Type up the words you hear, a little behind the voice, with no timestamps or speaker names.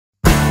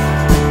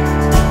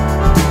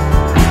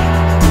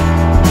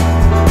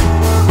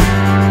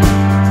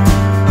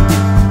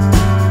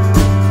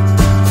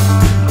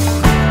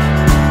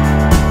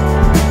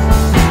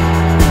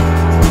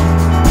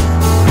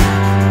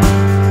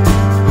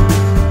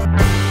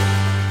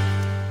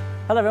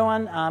Hello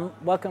everyone,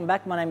 welcome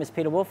back. My name is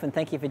Peter Wolff and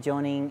thank you for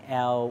joining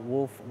our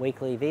WOLFF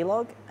Weekly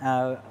Vlog.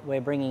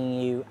 We're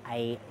bringing you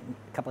a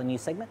couple of new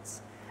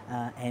segments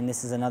and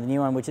this is another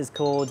new one which is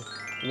called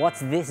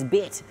What's This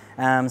Bit?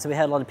 So we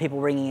had a lot of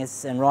people ringing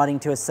us and writing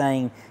to us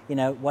saying, you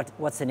know,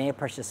 what's an air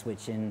pressure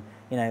switch and,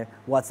 you know,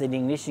 what's an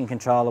ignition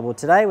controller? Well,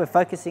 today we're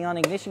focusing on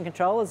ignition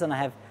controllers and I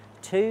have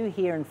two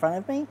here in front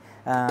of me.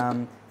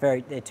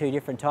 They're two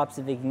different types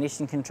of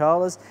ignition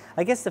controllers.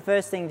 I guess the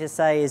first thing to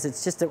say is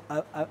it's just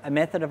a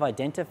method of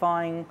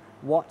identifying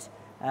what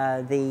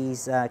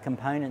these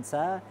components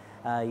are.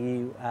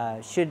 You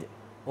should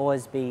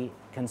always be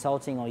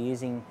consulting or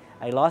using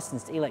a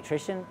licensed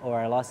electrician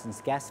or a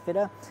licensed gas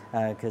fitter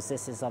because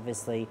this is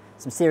obviously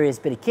some serious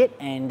bit of kit,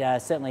 and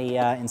certainly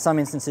in some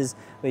instances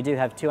we do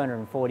have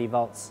 240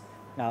 volts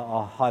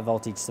or high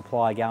voltage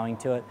supply going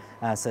to it,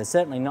 so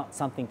certainly not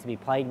something to be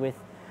played with,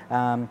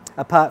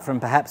 apart from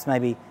perhaps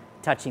maybe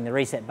touching the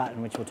reset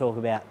button, which we'll talk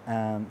about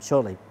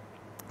shortly.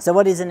 So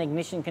what is an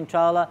ignition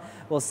controller?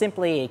 Well,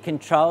 simply it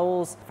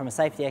controls, from a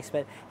safety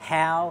expert,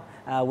 how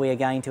we are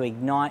going to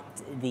ignite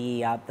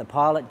the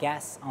pilot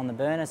gas on the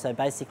burner. So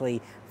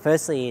basically,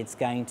 firstly, it's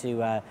going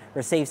to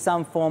receive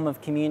some form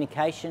of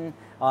communication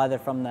either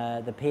from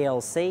the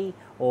PLC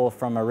or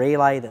from a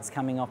relay that's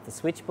coming off the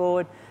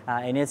switchboard,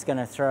 and it's going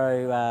to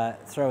throw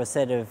a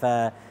set of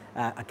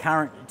a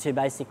current to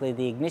basically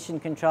the ignition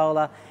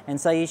controller.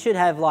 And so you should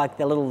have like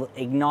the little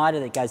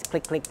igniter that goes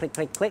click, click, click,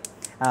 click, click,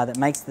 that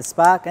makes the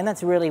spark, and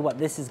that's really what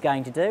this is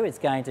going to do. It's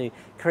going to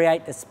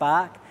create the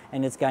spark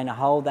and it's going to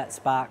hold that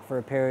spark for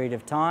a period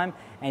of time,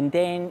 and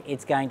then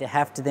it's going to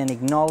have to then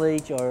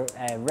acknowledge or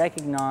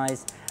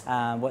recognize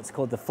what's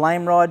called the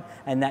flame rod,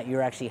 and that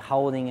you're actually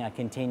holding a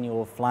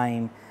continual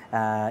flame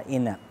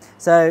in that.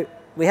 So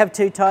we have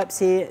two types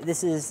here.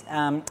 This is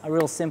a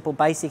real simple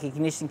basic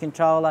ignition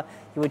controller.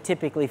 You would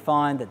typically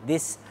find that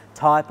this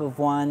type of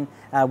one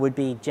would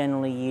be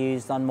generally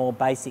used on more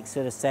basic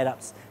sort of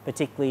setups,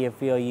 particularly if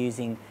you're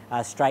using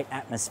straight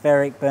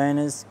atmospheric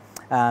burners.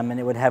 And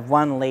it would have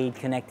one lead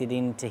connected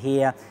into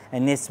here,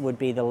 and this would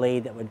be the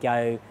lead that would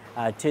go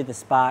to the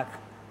spark,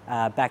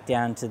 back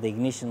down to the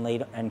ignition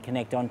lead and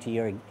connect onto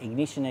your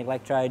ignition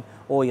electrode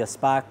or your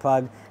spark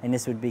plug, and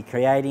this would be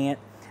creating it.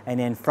 And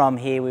then from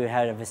here we would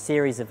have a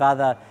series of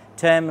other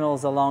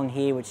terminals along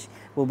here which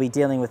will be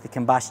dealing with the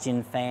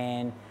combustion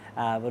fan,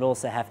 would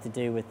also have to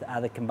do with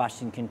other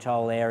combustion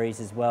control areas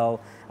as well,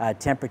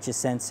 temperature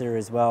sensor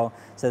as well.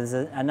 So there's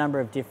a number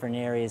of different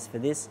areas for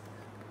this.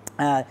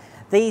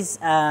 These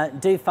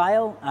do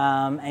fail,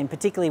 and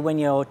particularly when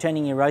you're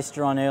turning your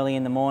roaster on early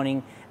in the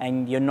morning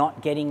and you're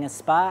not getting a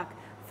spark,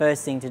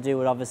 first thing to do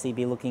would obviously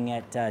be looking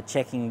at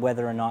checking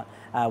whether or not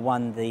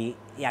the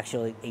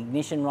actual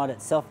ignition rod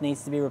itself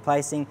needs to be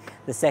replacing.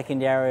 The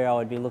second area I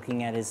would be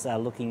looking at is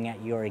looking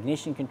at your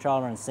ignition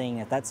controller and seeing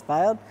if that's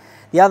failed.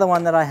 The other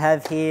one that I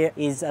have here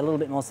is a little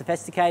bit more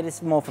sophisticated.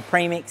 It's more for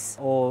premix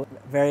or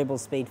variable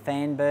speed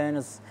fan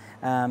burners.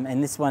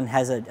 And this one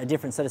has a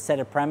different sort of set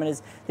of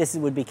parameters. This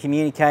would be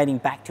communicating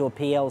back to a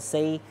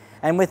PLC.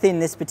 And within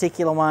this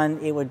particular one,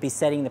 it would be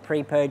setting the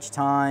pre-purge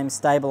time,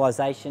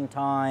 stabilization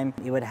time.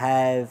 It would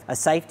have a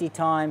safety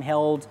time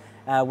held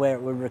where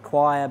it would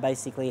require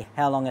basically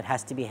how long it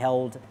has to be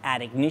held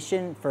at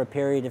ignition for a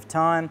period of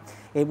time.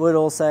 It would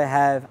also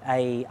have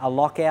a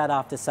lockout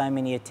after so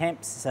many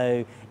attempts.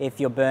 So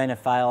if your burner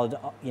failed,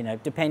 you know,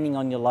 depending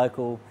on your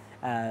local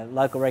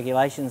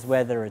regulations,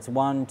 whether it's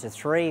 1 to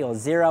 3 or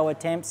 0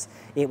 attempts,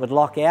 it would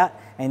lock out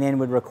and then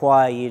would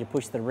require you to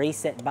push the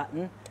reset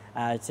button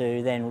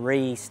to then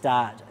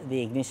restart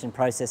the ignition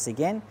process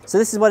again. So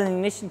this is what an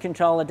ignition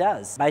controller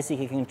does.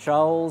 Basically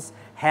controls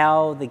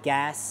how the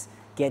gas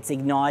gets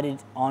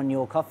ignited on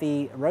your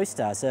coffee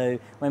roaster. So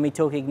when we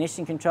talk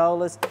ignition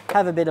controllers,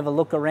 have a bit of a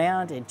look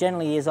around. It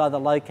generally is either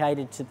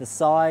located to the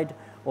side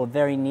or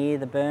very near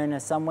the burner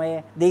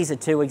somewhere. These are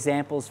two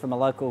examples from a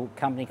local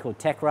company called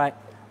TechRate,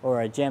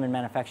 or a German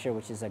manufacturer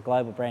which is a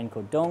global brand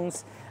called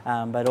Dungs,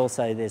 but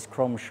also there's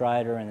Krumm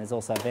Schroeder and there's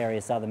also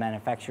various other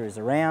manufacturers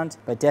around,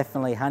 but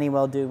definitely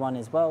Honeywell do one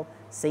as well,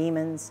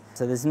 Siemens,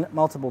 so there's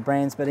multiple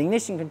brands. But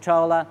ignition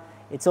controller,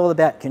 it's all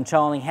about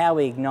controlling how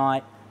we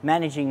ignite,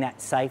 managing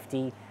that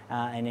safety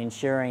and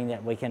ensuring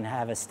that we can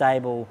have a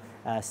stable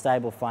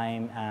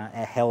flame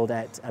held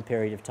at a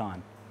period of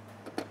time.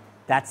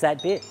 That's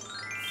that bit.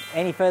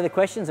 Any further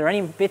questions or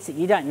any bits that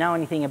you don't know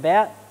anything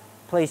about,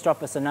 please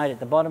drop us a note at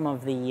the bottom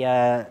of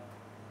the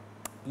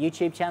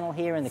YouTube channel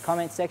here in the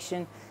comment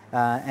section,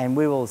 and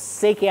we will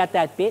seek out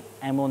that bit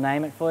and we'll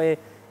name it for you.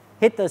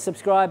 Hit the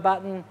subscribe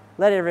button,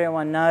 let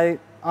everyone know.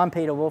 I'm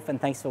Peter Wolff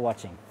and thanks for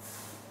watching.